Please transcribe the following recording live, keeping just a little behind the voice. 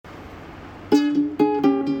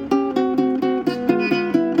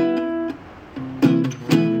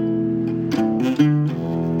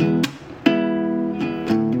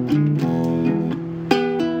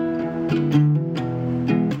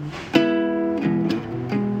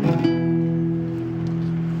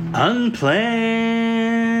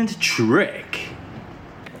Unplanned Trek.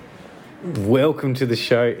 Welcome to the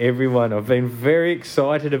show, everyone. I've been very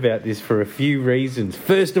excited about this for a few reasons.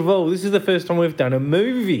 First of all, this is the first time we've done a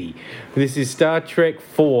movie. This is Star Trek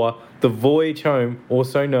IV, The Voyage Home,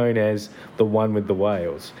 also known as The One with the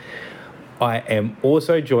Whales. I am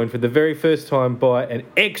also joined for the very first time by an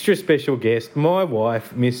extra special guest, my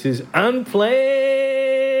wife, Mrs.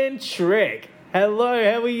 Unplanned Trek. Hello,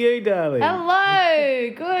 how are you, darling? Hello,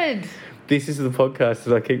 good. This is the podcast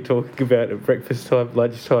that I keep talking about at breakfast time,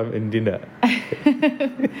 lunchtime and dinner.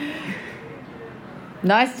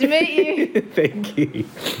 Nice to meet you. Thank you.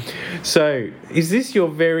 So, is this your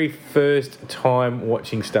very first time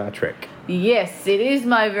watching Star Trek? Yes, it is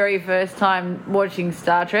my very first time watching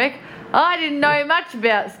Star Trek. I didn't know much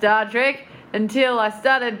about Star Trek until I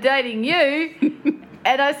started dating you.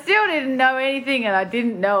 And I still didn't know anything, and I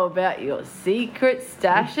didn't know about your secret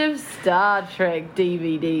stash of Star Trek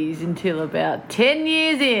DVDs until about 10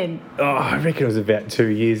 years in. Oh, I reckon it was about 2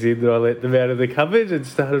 years in that I let them out of the cupboard and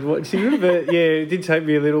started watching them. But yeah, it did take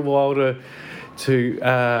me a little while to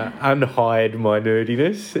unhide my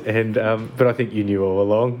nerdiness, and but I think you knew all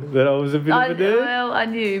along that I was a bit of a nerd. Well, I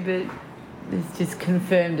knew, but it's just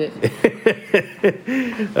confirmed it.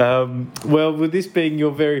 Well, with this being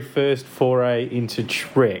your very first foray into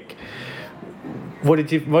Trek, what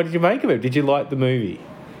did you make of it? Did you like the movie?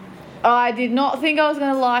 I did not think I was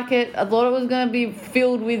going to like it. I thought it was going to be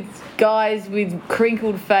filled with guys with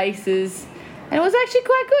crinkled faces, and it was actually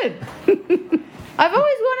quite good. I've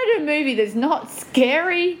always wanted a movie that's not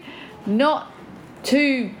scary, not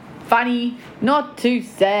too funny, not too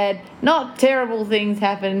sad, not terrible things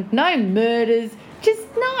happen, no murders, just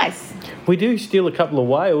nice. We do steal a couple of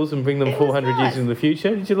whales and bring them 400 years in the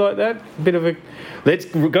future. Did you like that? Bit of a, let's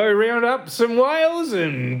go round up some whales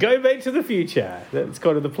and go back to the future. That's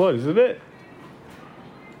kind of the plot, isn't it?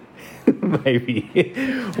 Maybe.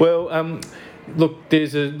 Well, look,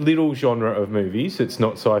 there's a little genre of movies that's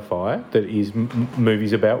not sci-fi, that is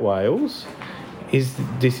movies about whales. Is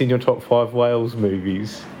this in your top 5 whales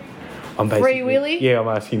movies? Free Willy? Yeah, I'm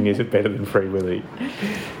asking, is it better than Free Willy?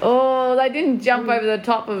 Oh, they didn't jump over the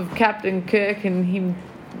top of Captain Kirk and him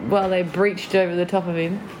while they breached over the top of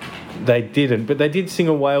him. They didn't, but they did sing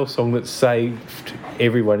a whale song that saved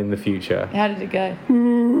everyone in the future. How did it go?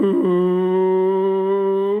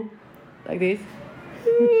 Like this?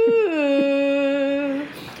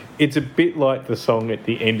 It's a bit like the song at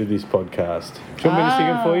the end of this podcast. Do you want me to sing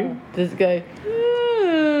it for you? Does it go?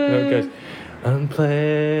 No, it goes,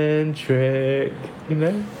 Unplanned Trek, you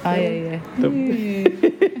know? Oh, yeah.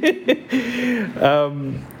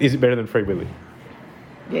 Is it better than Free Willy?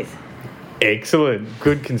 Yes. Excellent.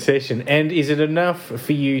 Good concession. And is it enough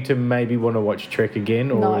for you to maybe want to watch Trek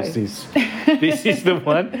again? Or No. is this is the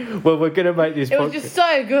one? Well, we're going to make this It was just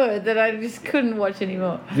so good that I just couldn't watch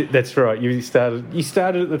anymore. That's right. You started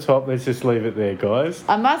at the top. Let's just leave it there, guys.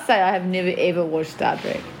 I must say I have never ever watched Star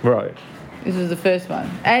Trek. Right. This was the first one.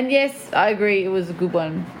 And yes, I agree, it was a good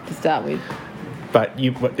one to start with. But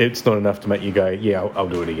it's not enough to make you go, yeah, I'll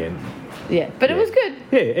do it again. Yeah, but it was good.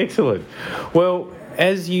 Yeah, excellent. Well,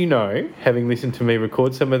 as you know, having listened to me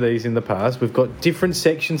record some of these in the past, we've got different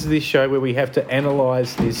sections of this show where we have to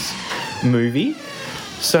analyse this movie.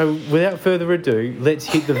 So without further ado, let's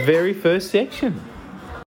hit the very first section.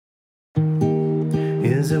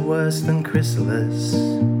 Is it worse than Chrysalis?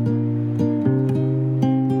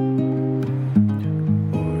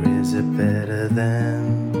 Or is it better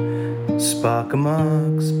than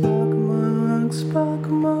Spark-a-Mark, Spark-a-Mark,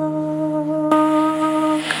 Spark-a-Mark?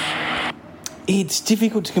 It's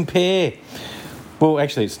difficult to compare. Well,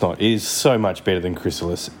 actually, it's not. It is so much better than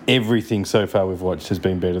Chrysalis. Everything so far we've watched has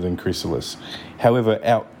been better than Chrysalis. However,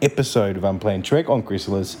 our episode of Unplanned Trek on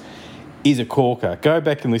Chrysalis is a corker. Go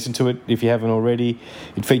back and listen to it if you haven't already.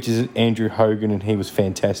 It features Andrew Hogan, and he was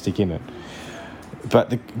fantastic in it.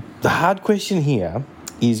 But the hard question here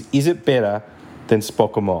is it better than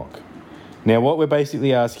Spock-a-Mock? Now, what we're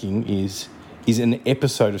basically asking is an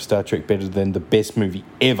episode of Star Trek better than the best movie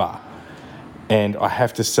ever? And I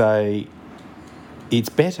have to say, it's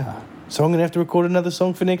better. So I'm going to have to record another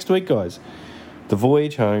song for next week, guys. The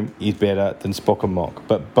Voyage Home is better than Spock-a-Mock,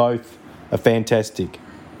 but both are fantastic.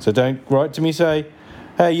 So don't write to me and say,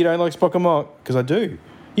 hey, you don't like Spock-a-Mock, because I do.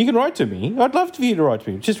 You can write to me. I'd love for you to write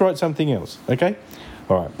to me. Just write something else, okay?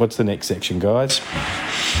 All right, what's the next section, guys?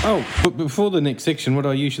 Oh, but before the next section, what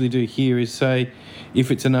I usually do here is say,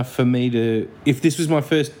 if it's enough for me to... If this was my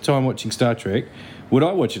first time watching Star Trek, would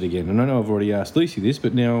I watch it again? And I know I've already asked Lucy this,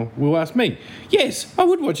 but now we'll ask me. Yes, I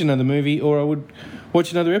would watch another movie, or I would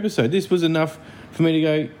watch another episode. This was enough for me to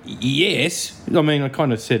go, yes. I mean, I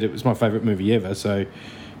kind of said it was my favourite movie ever, so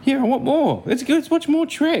Yeah, I want more. Let's go. Let's watch more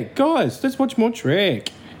Trek. Guys, let's watch more Trek.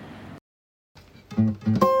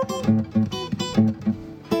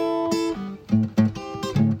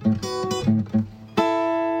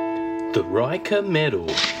 The Riker Medal.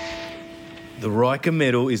 The Riker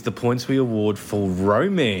Medal is the points we award for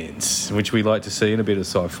romance, which we like to see in a bit of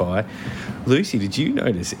sci-fi. Lucy, did you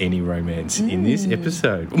notice any romance in this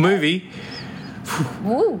episode? Movie?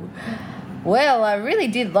 Ooh. Well, I really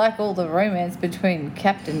did like all the romance between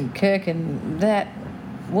Captain Kirk and that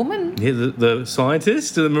woman. Yeah, the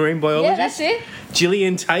scientist, the marine biologist. Yeah, that's it.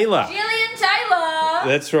 Gillian Taylor. Gillian Taylor.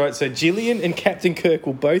 That's right. So Gillian and Captain Kirk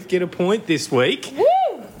will both get a point this week. Woo!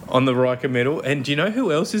 On the Riker Medal. And do you know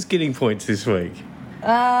who else is getting points this week?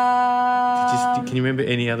 Can you remember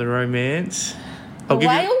any other romance? The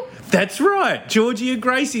whale? That's right. Georgie and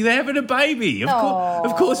Gracie, they're having a baby.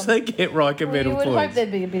 Of course they get Riker Medal points. You would hope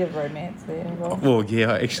there'd be a bit of romance there. Well,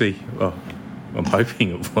 yeah, actually, I'm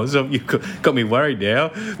hoping it was. You've got me worried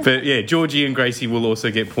now. But yeah, Georgie and Gracie will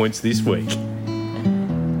also get points this week.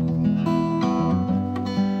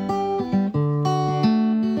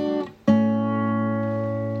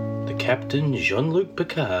 Captain Jean-Luc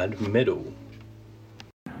Picard Medal.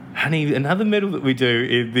 Honey, another medal that we do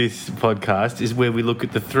in this podcast is where we look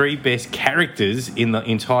at the 3 best characters in the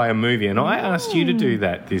entire movie. And I asked you to do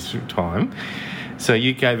that this time. So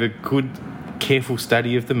you gave a good, careful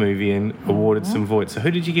study of the movie and awarded some votes. So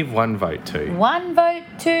who did you give 1 vote to? 1 vote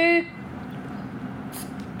to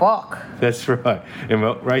Spock. That's right. And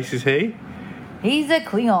what race is he? He's a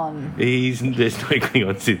Klingon. There's no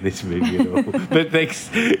Klingons in this movie at all. But thanks.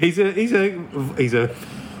 He's a.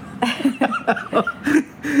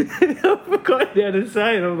 I forgot how to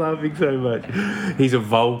say it. I'm laughing so much. He's a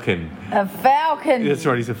Vulcan. A Falcon. That's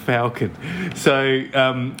right. He's a Falcon. So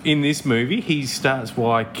in this movie, he starts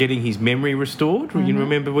by getting his memory restored. You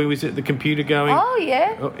remember we was at the computer going? Oh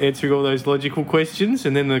yeah. Answering all those logical questions,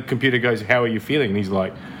 and then the computer goes, "How are you feeling?" And he's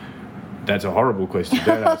like, "That's a horrible question.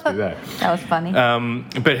 Don't ask me that." That was funny.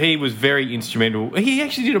 But he was very instrumental. He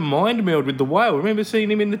actually did a mind meld with the whale. Remember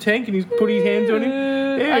seeing him in the tank and he's put his hands on him?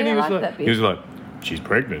 Yeah, and he was like, "She's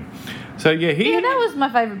pregnant." So yeah, that was my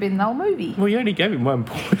favourite bit in the whole movie. Well, you only gave him 1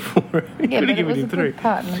 point for it. Yeah, but it was a good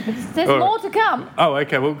part. There's more to come. Oh,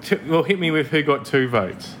 okay. Well, hit me with who got 2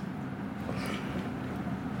 votes.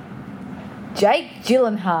 Jake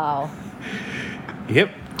Gyllenhaal.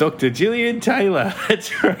 Yep. Dr. Gillian Taylor,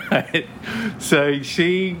 that's right. So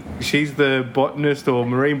she's the botanist or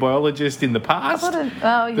marine biologist in the past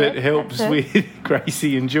that helps with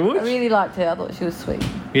Gracie and George. I really liked her. I thought she was sweet.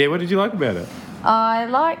 Yeah, what did you like about her? I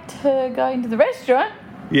liked her going to the restaurant.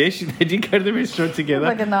 Yeah, they did go to the restaurant together.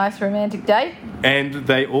 Like a nice romantic date. And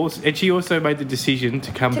she also made the decision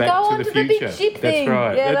to come back to the future. The big ship thing. That's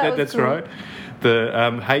right. Yeah, that's cool. right. The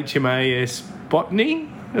HMAS Botany,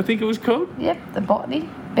 I think it was called. Yep, the Botany.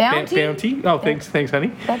 Bounty. Oh, thanks,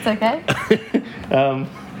 honey. That's okay.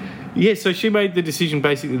 Yeah, so she made the decision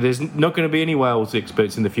basically there's not going to be any whales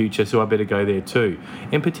experts in the future, so I better go there too.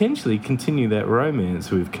 And potentially continue that romance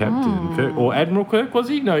with Captain Kirk. Or Admiral Kirk, was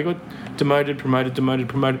he? No, he got demoted, promoted.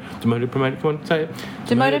 Come on, say it.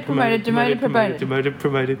 Demoted,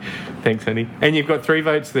 promoted. Thanks, honey. And you've got 3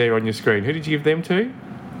 votes there on your screen. Who did you give them to?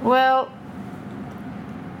 Well,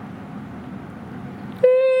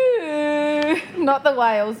 not the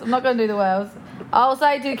whales. I'm not going to do the whales. I'll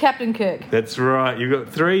say to Captain Kirk. That's right. You've got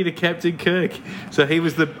 3 to Captain Kirk. So he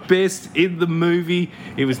was the best in the movie.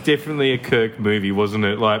 It was definitely a Kirk movie, wasn't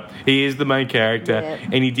it? Like, he is the main character,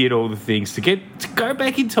 and he did all the things to go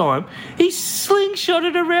back in time. He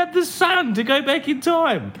slingshotted around the sun to go back in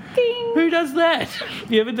time. Ding. Who does that?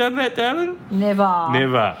 You ever done that, darling?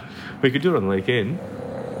 Never. We could do it on the weekend.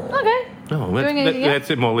 Okay. Oh, that's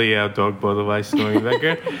Molly, our dog, by the way, snoring in the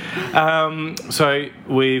background. So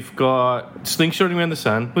we've got slingshotting around the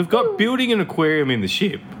sun. We've got building an aquarium in the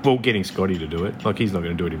ship. Well, getting Scotty to do it. Like, he's not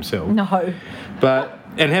going to do it himself. No.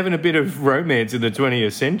 And having a bit of romance in the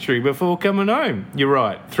 20th century before coming home. You're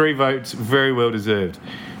right. 3 votes, very well deserved.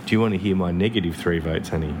 Do you want to hear my negative 3 votes,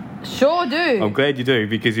 honey? Sure do. I'm glad you do,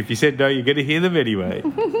 because if you said no, you're going to hear them anyway.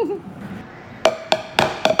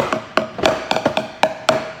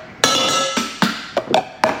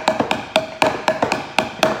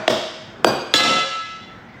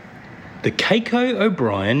 The Keiko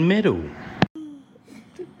O'Brien Medal.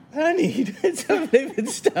 Honey, that's not even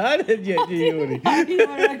started yet, you honey. You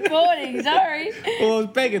were recording, sorry. Well, I was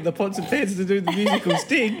banging the pots and pans to do the musical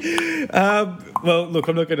sting. Well, look,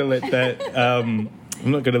 I'm not going to let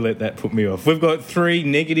that put me off. We've got 3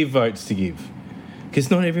 negative votes to give,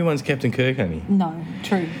 because not everyone's Captain Kirk, honey. No,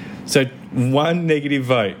 true. So 1 negative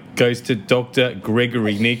vote goes to Dr.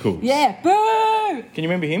 Gregory Nichols. Yeah, boo! Can you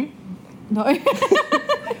remember him? No.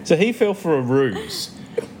 So he fell for a ruse.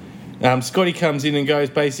 Scotty comes in and goes,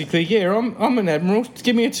 basically, yeah, I'm an admiral.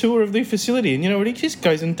 Give me a tour of the facility. And you know what? He just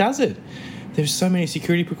goes and does it. There's so many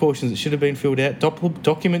security precautions that should have been filled out.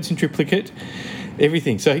 Documents in triplicate.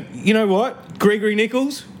 Everything. So, you know what? Gregory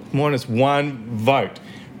Nichols, -1 vote.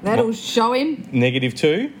 That'll show him.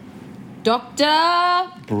 -2. Dr.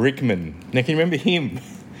 Brickman. Now, can you remember him?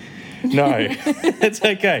 No, that's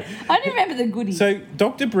okay. I don't remember the goodies. So,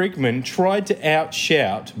 Dr. Brickman tried to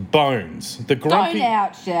outshout Bones, the grumpy... Don't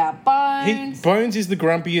outshout Bones. Bones is the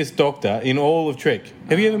grumpiest doctor in all of Trek.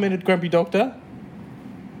 Have you ever met a grumpy doctor?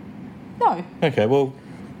 No. Okay, well,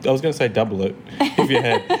 I was going to say double it if you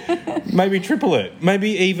had. Maybe triple it.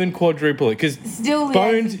 Maybe even quadruple it. Because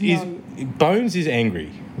Bones is angry.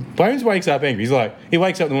 Bones wakes up angry. He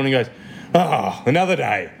wakes up in the morning and goes, another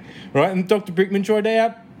day. Right? And Dr. Brickman tried to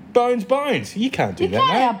out Bones. You can't do that, mate. You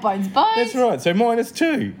can't out Bones. That's right. So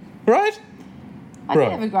 -2. Right? I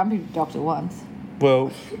did have a grumpy doctor once.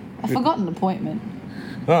 Well... I forgot an appointment.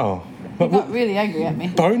 Oh. He got really angry at me.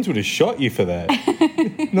 Bones would have shot you for that.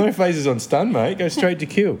 No phases on stun, mate. Go straight to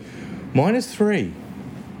kill. -3.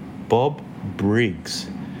 Bob Briggs.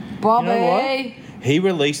 Bobby. You know what? He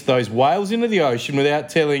released those whales into the ocean without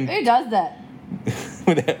telling... Who does that?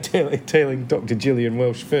 without telling Dr. Gillian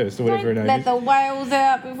Welsh first, or whatever her name let is. the whales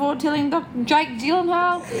out before telling Dr. Jake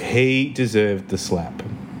Gyllenhaal. He deserved the slap.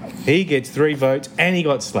 He gets 3 votes and he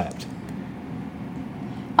got slapped.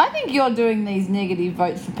 I think you're doing these negative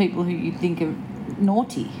votes for people who you think are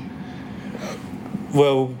naughty.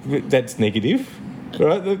 Well, that's negative.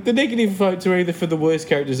 Right? The negative votes are either for the worst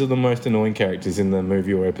characters or the most annoying characters in the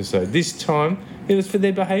movie or episode. This time, it was for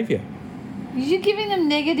their behaviour. You're giving them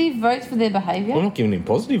negative votes for their behaviour? I'm not giving him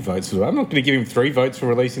positive votes for that. I'm not going to give him 3 votes for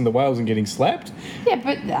releasing the whales and getting slapped. Yeah,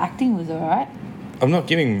 but the acting was all right. I'm not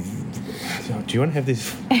giving... Do you want to have this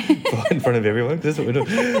fight in front of everyone? That's what we're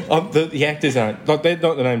doing. The actors aren't... they're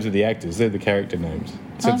not the names of the actors. They're the character names.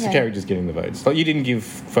 So it's the characters getting the votes. You didn't give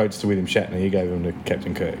votes to William Shatner. You gave them to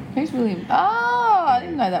Captain Kirk. Who's William? Oh, I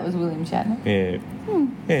didn't know that was William Shatner. Yeah.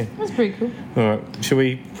 Yeah. That's pretty cool. All right. Shall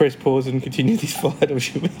we press pause and continue this fight, or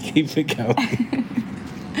should we keep it going?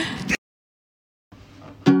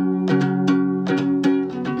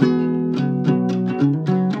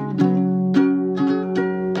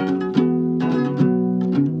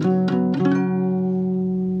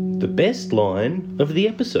 Best line of the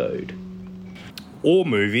episode. Or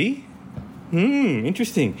movie.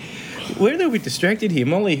 Interesting. We're a little bit distracted here.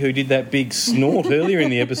 Molly, who did that big snort earlier in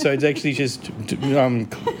the episode, is actually just, I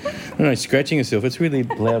don't know, scratching herself. It's really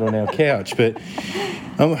loud on our couch. But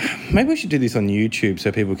maybe we should do this on YouTube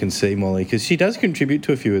so people can see Molly, because she does contribute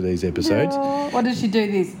to a few of these episodes. No. What does she do?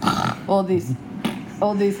 This? Or this?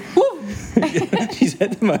 Or this? She's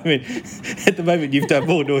at the moment you've done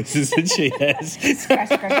more noises than she has. Scratch.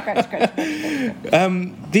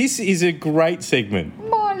 This is a great segment.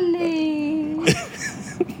 Molly.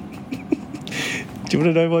 Do you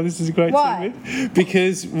want to know why this is a great Why? segment?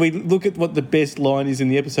 Because we look at what the best line is in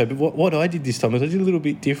the episode. But what I did this time is I did a little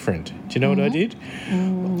bit different. Do you know what I did?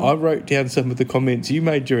 I wrote down some of the comments you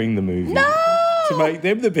made during the movie. No! To make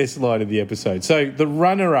them the best line of the episode. So the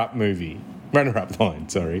runner-up line,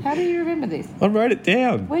 sorry. How do you remember this? I wrote it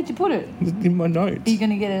down. Where'd you put it? In my notes. Are you going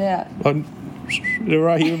to get it out? They're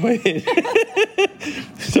right here in my head.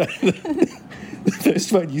 So the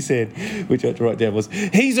first one you said, which I had to write down, was,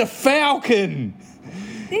 "He's a falcon."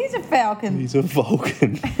 He's a falcon. He's a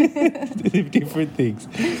Vulcan. They're different things.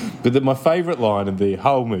 But my favourite line of the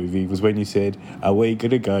whole movie was when you said, "Are we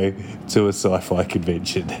going to go to a sci-fi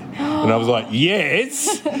convention?" And I was like,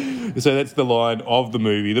 yes. So that's the line of the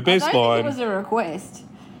movie. The best I don't line. think it was a request.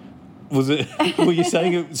 Was it? Were you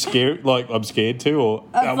saying it scared? Like I'm scared too, or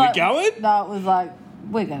are we going? No, it was like,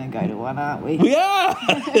 we're going to go to one, aren't we? We are.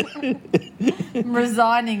 I'm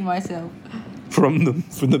resigning myself. From the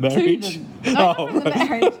marriage? To them. No, not from the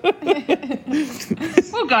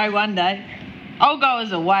marriage. We'll go one day. I'll go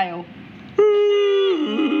as a whale.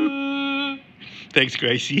 Thanks,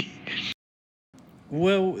 Gracie.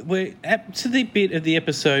 Well, we're up to the bit of the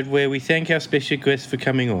episode where we thank our special guest for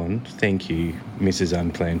coming on. Thank you, Mrs.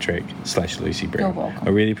 Unplanned Trek / Lucy Brown. You're welcome.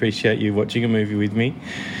 I really appreciate you watching a movie with me.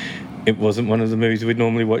 It wasn't one of the movies we'd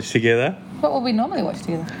normally watch together. What would we normally watch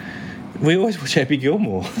together? We always watch Happy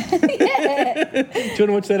Gilmore. Yeah. Do you want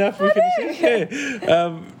to watch that after we finish it?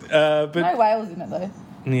 Yeah. But No whales in it, though.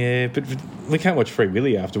 yeah, but we can't watch Free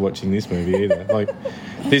Willy after watching this movie either. Like,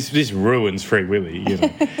 this ruins Free Willy, you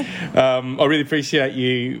know. I really appreciate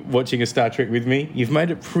you watching a Star Trek with me. You've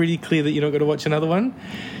made it pretty clear that you're not going to watch another one.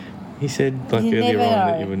 He said You earlier never on know.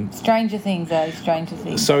 that you wouldn't. Stranger things, stranger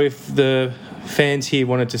things. So if the fans here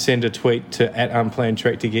wanted to send a tweet to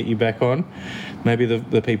 @UnplannedTrek to get you back on, maybe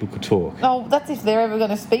the people could talk. Oh, that's if they're ever going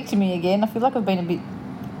to speak to me again. I feel like I've been a bit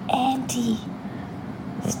anti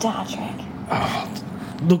Star Trek. Oh,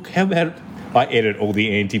 look, how about I edit all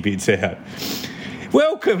the anti bits out?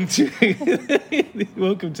 Welcome to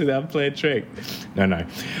the Unplanned Trek. No.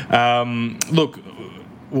 Look,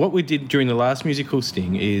 what we did during the last musical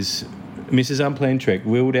sting is Mrs. Unplanned Trek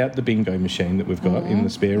wheeled out the bingo machine that we've got in the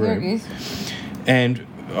spare room. There it is. And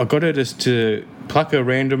I got her just to pluck a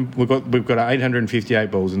random. We've got 858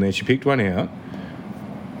 balls in there. She picked one out.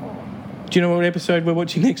 Do you know what episode we're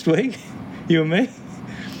watching next week? You and me,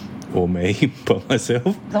 or me by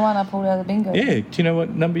myself? The one I pulled out of the bingo. Yeah. Do you know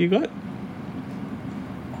what number you got?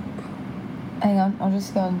 Hang on, I'll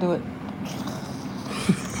just go and do it.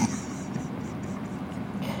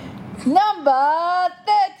 Number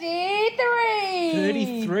 33.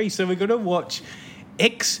 33. So we're going to watch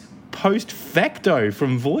Ex Post Facto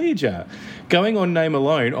from Voyager. Going on name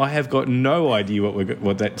alone, I have got no idea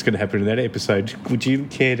what that's going to happen in that episode. Would you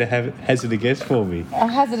care to hazard a guess for me? I'll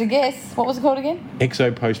hazard a guess. What was it called again?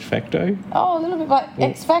 Exo Post Facto? Oh, a little bit like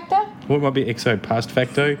X Factor? What might be Exo Past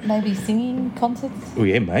Facto? Maybe singing concerts? Well,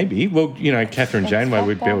 yeah, maybe. Well, Catherine Janeway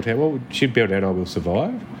would belt out. What would she'd belt out? I Will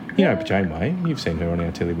Survive. You know Janeway. You've seen her on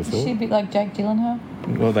our telly before. She'd be like Jake Gyllenhaal.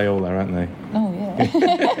 Well, they all are, aren't they? Oh, yeah.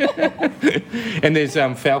 And there's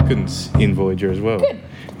Falcons in Voyager as well. Good.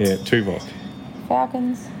 Yeah, Tuvok.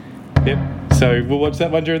 Falcons. Yep. So we'll watch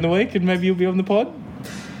that one during the week and maybe you'll be on the pod.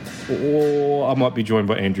 Or I might be joined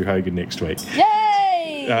by Andrew Hogan next week. Yay!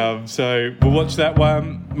 So we'll watch that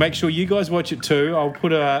one. Make sure you guys watch it too. I'll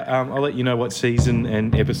put I'll let you know what season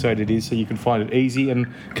and episode it is so you can find it easy. And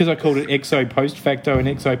because I called it Exo Post Facto and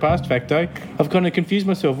Exo Past Facto, I've kind of confused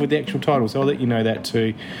myself with the actual title. So I'll let you know that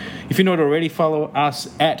too. If you're not already, follow us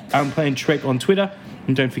 @UnplannedTrek on Twitter.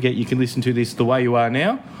 And don't forget you can listen to this the way you are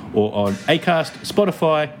now or on Acast,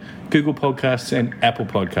 Spotify, Google Podcasts and Apple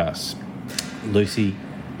Podcasts. Lucy,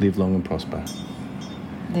 live long and prosper.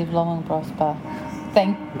 Live long and prosper.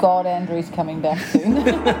 Thank God Andrew's coming back soon.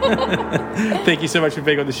 Thank you so much for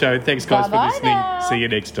being on the show. Thanks, guys, Bye-bye for listening. now. See you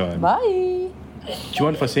next time. Bye. Do you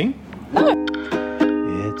mind if I sing?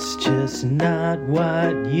 It's just not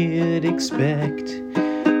what you'd expect.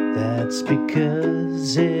 That's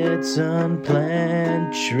because it's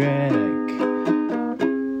Unplanned Trek.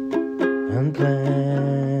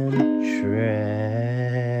 Unplanned.